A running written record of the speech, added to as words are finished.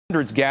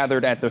Hundreds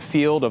gathered at the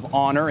Field of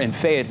Honor in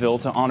Fayetteville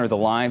to honor the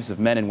lives of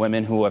men and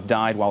women who have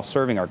died while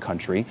serving our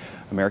country.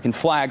 American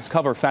flags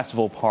cover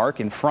Festival Park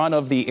in front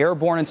of the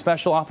Airborne and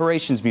Special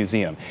Operations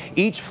Museum.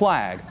 Each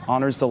flag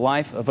honors the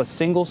life of a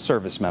single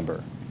service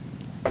member.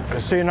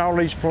 Seeing all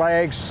these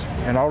flags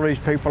and all these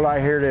people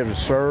out here that have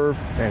served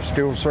and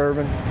still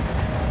serving,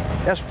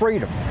 that's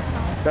freedom.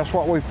 That's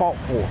what we fought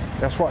for.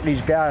 That's what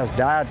these guys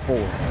died for,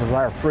 was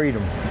our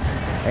freedom.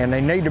 And they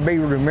need to be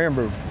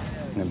remembered.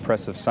 An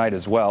impressive sight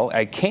as well.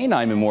 A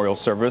canine memorial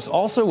service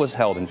also was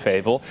held in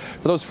Fayetteville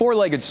for those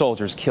four-legged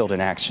soldiers killed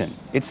in action.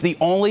 It's the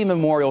only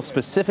memorial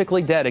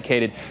specifically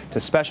dedicated to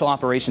special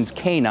operations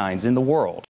canines in the world.